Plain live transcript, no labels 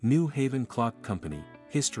New Haven Clock Company,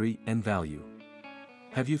 History and Value.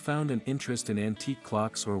 Have you found an interest in antique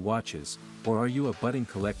clocks or watches, or are you a budding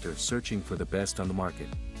collector searching for the best on the market?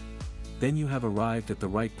 Then you have arrived at the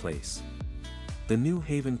right place. The New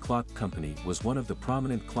Haven Clock Company was one of the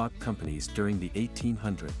prominent clock companies during the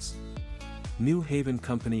 1800s. New Haven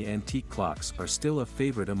Company antique clocks are still a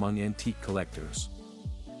favorite among antique collectors.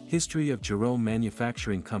 History of Jerome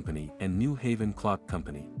Manufacturing Company and New Haven Clock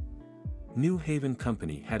Company. New Haven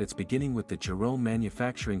Company had its beginning with the Jerome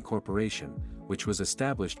Manufacturing Corporation, which was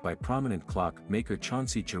established by prominent clock maker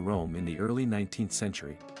Chauncey Jerome in the early 19th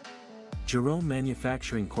century. Jerome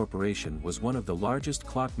Manufacturing Corporation was one of the largest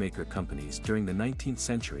clockmaker companies during the 19th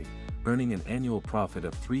century, earning an annual profit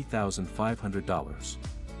of $3,500.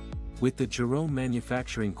 With the Jerome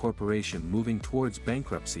Manufacturing Corporation moving towards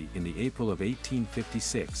bankruptcy in the April of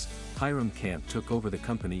 1856, Hiram Camp took over the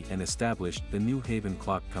company and established the New Haven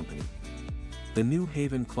Clock Company. The New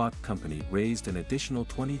Haven Clock Company raised an additional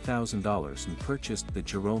 $20,000 and purchased the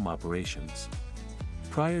Jerome operations.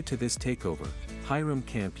 Prior to this takeover, Hiram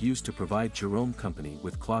Camp used to provide Jerome Company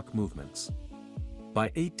with clock movements. By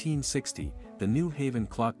 1860, the New Haven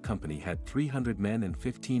Clock Company had 300 men and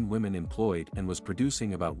 15 women employed and was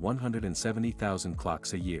producing about 170,000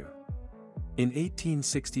 clocks a year. In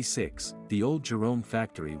 1866, the old Jerome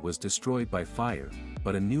factory was destroyed by fire,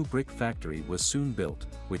 but a new brick factory was soon built,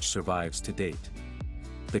 which survives to date.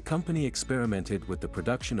 The company experimented with the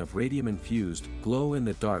production of radium-infused,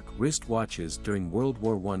 glow-in-the-dark wristwatches during World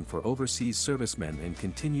War I for overseas servicemen and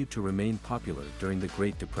continued to remain popular during the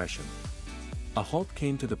Great Depression. A halt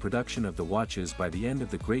came to the production of the watches by the end of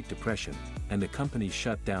the Great Depression, and the company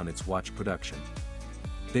shut down its watch production.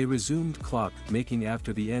 They resumed clock making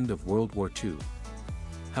after the end of World War II.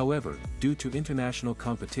 However, due to international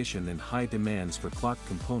competition and high demands for clock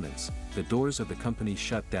components, the doors of the company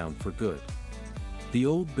shut down for good. The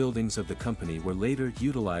old buildings of the company were later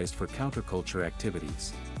utilized for counterculture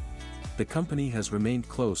activities. The company has remained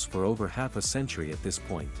closed for over half a century at this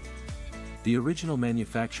point. The original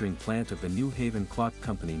manufacturing plant of the New Haven Clock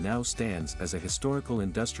Company now stands as a historical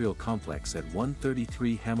industrial complex at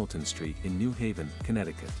 133 Hamilton Street in New Haven,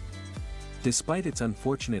 Connecticut. Despite its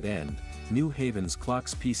unfortunate end, New Haven's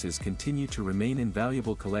clocks pieces continue to remain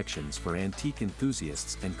invaluable collections for antique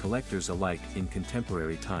enthusiasts and collectors alike in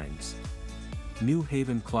contemporary times. New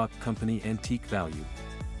Haven Clock Company Antique Value.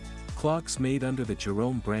 Clocks made under the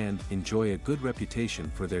Jerome brand enjoy a good reputation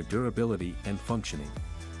for their durability and functioning.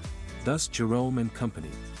 Thus Jerome & Company.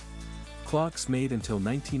 Clocks made until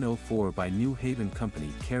 1904 by New Haven Company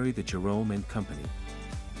carry the Jerome & Company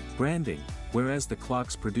branding, whereas the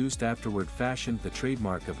clocks produced afterward fashioned the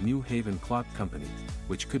trademark of New Haven Clock Company,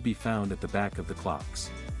 which could be found at the back of the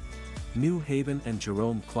clocks. New Haven and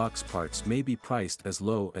Jerome clocks parts may be priced as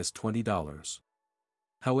low as $20.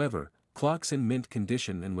 However, clocks in mint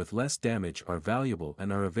condition and with less damage are valuable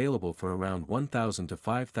and are available for around $1,000 to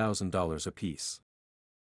 $5,000 apiece.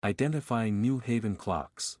 Identifying New Haven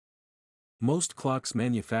clocks. Most clocks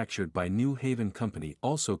manufactured by New Haven Company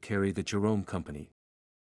also carry the Jerome Company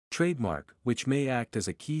trademark, which may act as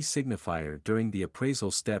a key signifier during the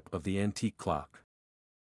appraisal step of the antique clock.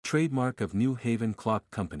 Trademark of New Haven Clock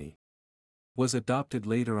Company was adopted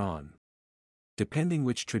later on. Depending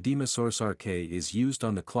which Tradimosaurus RK is used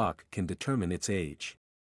on the clock can determine its age.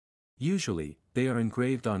 Usually, they are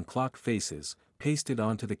engraved on clock faces, pasted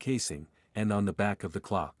onto the casing, and on the back of the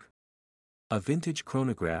clock. A vintage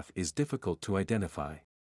chronograph is difficult to identify.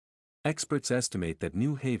 Experts estimate that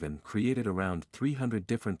New Haven created around 300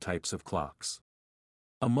 different types of clocks.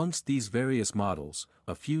 Amongst these various models,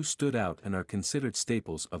 a few stood out and are considered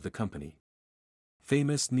staples of the company.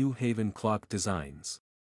 Famous New Haven clock designs.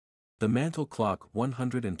 The Mantle Clock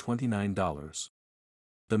 $129.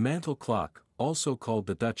 The Mantle Clock, also called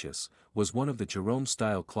the Duchess, was one of the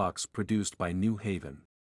Jerome-style clocks produced by New Haven.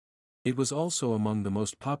 It was also among the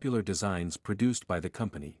most popular designs produced by the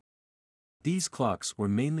company. These clocks were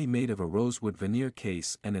mainly made of a rosewood veneer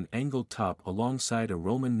case and an angled top alongside a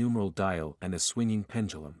Roman numeral dial and a swinging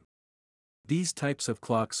pendulum. These types of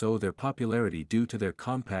clocks owe their popularity due to their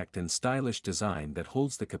compact and stylish design that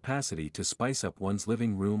holds the capacity to spice up one's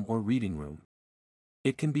living room or reading room.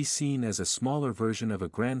 It can be seen as a smaller version of a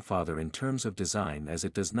grandfather in terms of design, as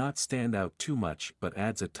it does not stand out too much but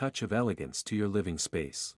adds a touch of elegance to your living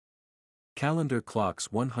space. Calendar clocks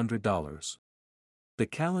 $100. The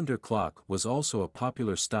calendar clock was also a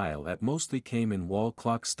popular style that mostly came in wall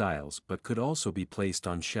clock styles but could also be placed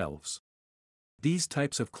on shelves. These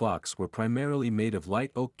types of clocks were primarily made of light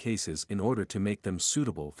oak cases in order to make them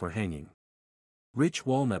suitable for hanging. Rich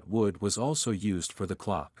walnut wood was also used for the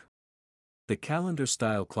clock. The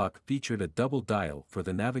calendar-style clock featured a double dial for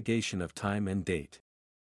the navigation of time and date.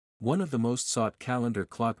 One of the most sought calendar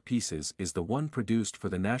clock pieces is the one produced for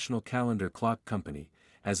the National Calendar Clock Company,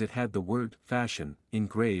 as it had the word "fashion"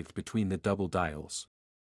 engraved between the double dials.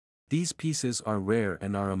 These pieces are rare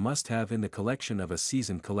and are a must-have in the collection of a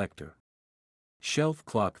seasoned collector. Shelf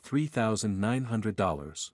clock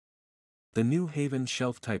 $3,900. The New Haven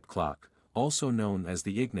shelf-type clock, also known as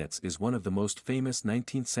the Ignatz, is one of the most famous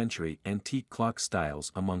 19th-century antique clock styles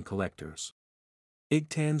among collectors.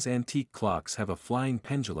 Ignatz antique clocks have a flying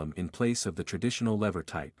pendulum in place of the traditional lever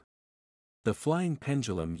type. The flying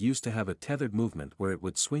pendulum used to have a tethered movement where it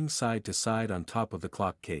would swing side to side on top of the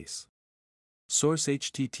clock case. Source: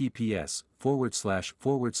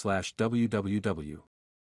 https://www.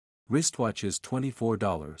 Wristwatches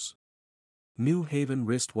 $24. New Haven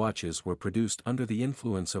wristwatches were produced under the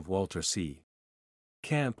influence of Walter C.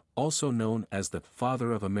 Camp, also known as the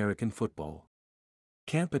father of American football.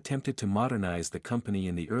 Camp attempted to modernize the company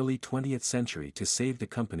in the early 20th century to save the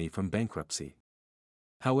company from bankruptcy.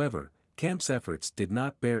 However, Camp's efforts did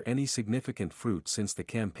not bear any significant fruit since the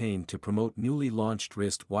campaign to promote newly launched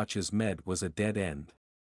wrist watches MED was a dead end.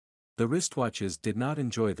 The wristwatches did not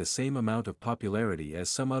enjoy the same amount of popularity as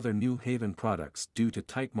some other New Haven products due to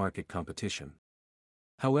tight market competition.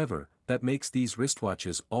 However, that makes these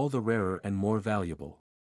wristwatches all the rarer and more valuable.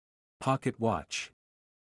 Pocket watch.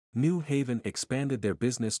 New Haven expanded their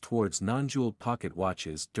business towards non-jeweled pocket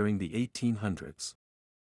watches during the 1800s.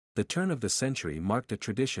 The turn of the century marked a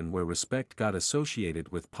tradition where respect got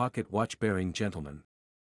associated with pocket watch-bearing gentlemen.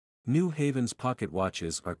 New Haven's pocket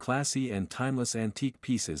watches are classy and timeless antique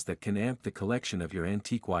pieces that can amp the collection of your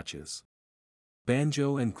antique watches.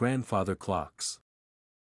 Banjo and grandfather clocks.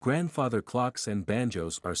 Grandfather clocks and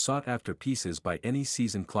banjos are sought-after pieces by any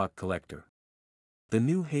seasoned clock collector. The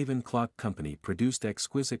New Haven Clock Company produced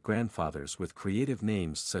exquisite grandfathers with creative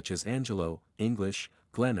names such as Angelo, English,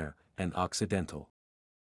 Glenner, and Occidental.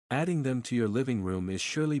 Adding them to your living room is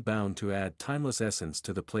surely bound to add timeless essence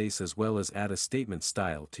to the place as well as add a statement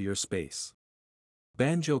style to your space.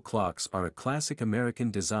 Banjo clocks are a classic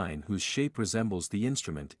American design whose shape resembles the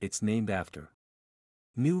instrument it's named after.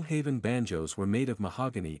 New Haven banjos were made of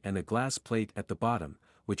mahogany and a glass plate at the bottom,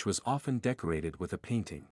 which was often decorated with a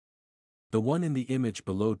painting. The one in the image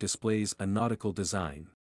below displays a nautical design.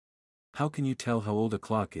 How can you tell how old a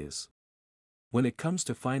clock is? When it comes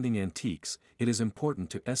to finding antiques, it is important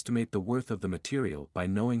to estimate the worth of the material by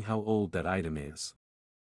knowing how old that item is.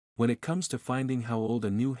 When it comes to finding how old a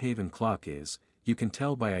New Haven clock is, you can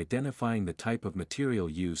tell by identifying the type of material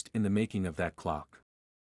used in the making of that clock.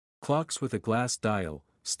 Clocks with a glass dial,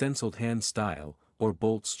 stenciled hand style, or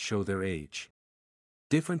bolts show their age.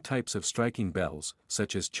 Different types of striking bells,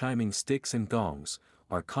 such as chiming sticks and gongs,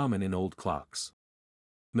 are common in old clocks.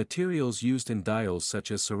 Materials used in dials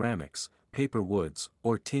such as ceramics, paper woods,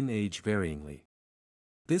 or tin age varyingly.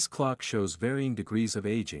 This clock shows varying degrees of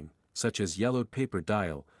aging, such as yellowed paper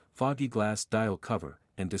dial, foggy glass dial cover,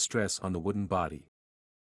 and distress on the wooden body.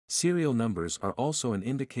 Serial numbers are also an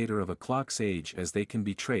indicator of a clock's age as they can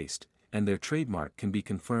be traced, and their trademark can be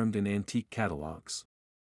confirmed in antique catalogs.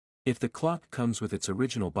 If the clock comes with its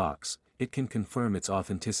original box, it can confirm its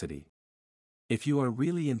authenticity. If you are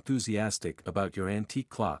really enthusiastic about your antique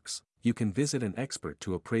clocks, you can visit an expert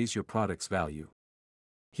to appraise your product's value.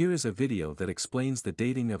 Here is a video that explains the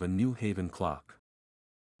dating of a New Haven clock.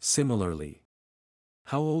 Similarly,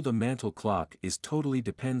 how old a mantle clock is totally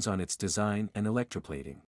depends on its design and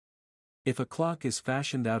electroplating. If a clock is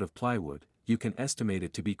fashioned out of plywood, you can estimate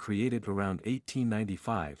it to be created around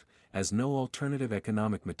 1895, as no alternative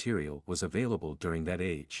economic material was available during that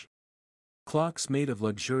age. Clocks made of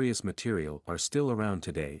luxurious material are still around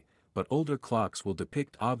today, but older clocks will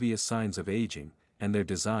depict obvious signs of aging, and their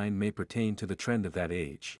design may pertain to the trend of that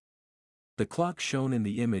age. The clock shown in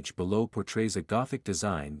the image below portrays a Gothic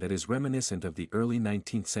design that is reminiscent of the early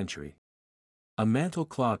 19th century. A mantle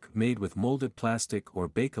clock made with molded plastic or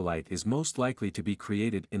bakelite is most likely to be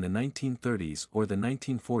created in the 1930s or the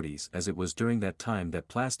 1940s, as it was during that time that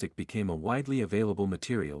plastic became a widely available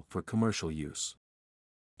material for commercial use.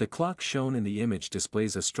 The clock shown in the image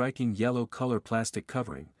displays a striking yellow color plastic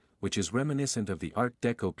covering, which is reminiscent of the Art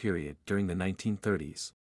Deco period during the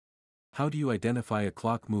 1930s. How do you identify a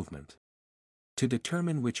clock movement? To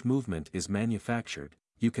determine which movement is manufactured,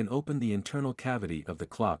 you can open the internal cavity of the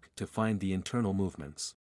clock to find the internal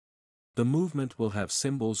movements. The movement will have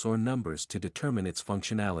symbols or numbers to determine its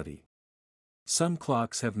functionality. Some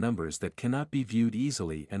clocks have numbers that cannot be viewed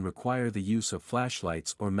easily and require the use of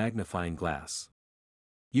flashlights or magnifying glass.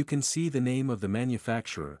 You can see the name of the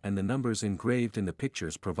manufacturer and the numbers engraved in the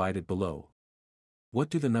pictures provided below. What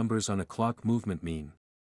do the numbers on a clock movement mean?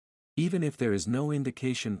 Even if there is no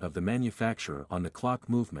indication of the manufacturer on the clock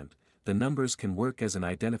movement, the numbers can work as an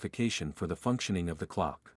identification for the functioning of the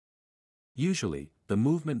clock. Usually, the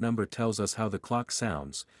movement number tells us how the clock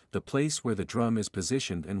sounds, the place where the drum is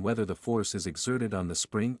positioned and whether the force is exerted on the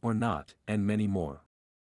spring or not, and many more.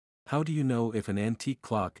 How do you know if an antique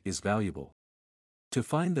clock is valuable? To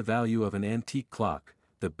find the value of an antique clock,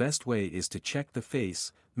 the best way is to check the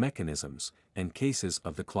face, mechanisms, and cases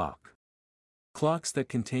of the clock. Clocks that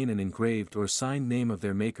contain an engraved or signed name of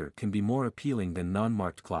their maker can be more appealing than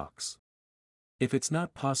non-marked clocks. If it's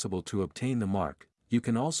not possible to obtain the mark, you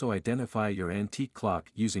can also identify your antique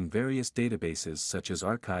clock using various databases such as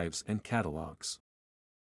archives and catalogs.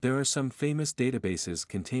 There are some famous databases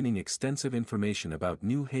containing extensive information about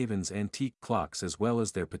New Haven's antique clocks as well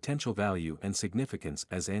as their potential value and significance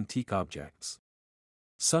as antique objects.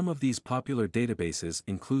 Some of these popular databases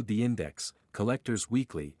include the Index, Collectors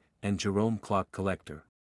Weekly, and Jerome Clock Collector.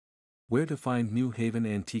 Where to find New Haven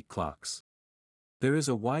antique clocks? There is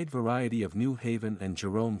a wide variety of New Haven and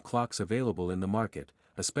Jerome clocks available in the market,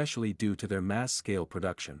 especially due to their mass-scale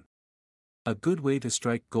production. A good way to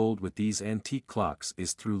strike gold with these antique clocks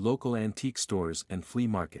is through local antique stores and flea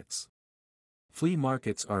markets. Flea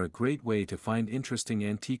markets are a great way to find interesting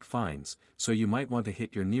antique finds, so you might want to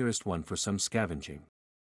hit your nearest one for some scavenging.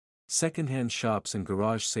 Second-hand shops and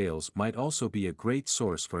garage sales might also be a great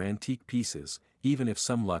source for antique pieces, even if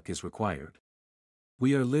some luck is required.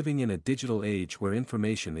 We are living in a digital age where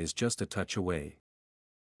information is just a touch away.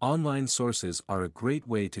 Online sources are a great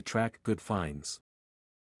way to track good finds.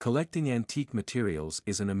 Collecting antique materials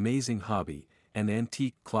is an amazing hobby, and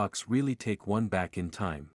antique clocks really take one back in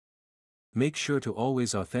time. Make sure to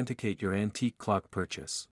always authenticate your antique clock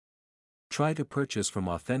purchase. Try to purchase from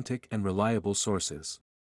authentic and reliable sources.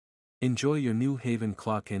 Enjoy your New Haven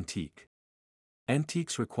clock antique.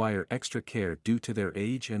 Antiques require extra care due to their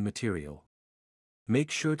age and material. Make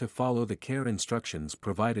sure to follow the care instructions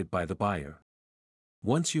provided by the buyer.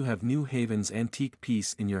 Once you have New Haven's antique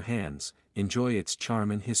piece in your hands, enjoy its charm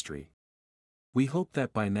and history. We hope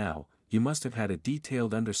that by now, you must have had a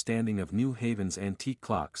detailed understanding of New Haven's antique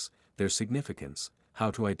clocks, their significance, how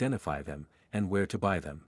to identify them, and where to buy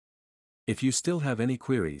them. If you still have any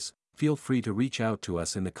queries, feel free to reach out to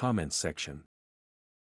us in the comments section.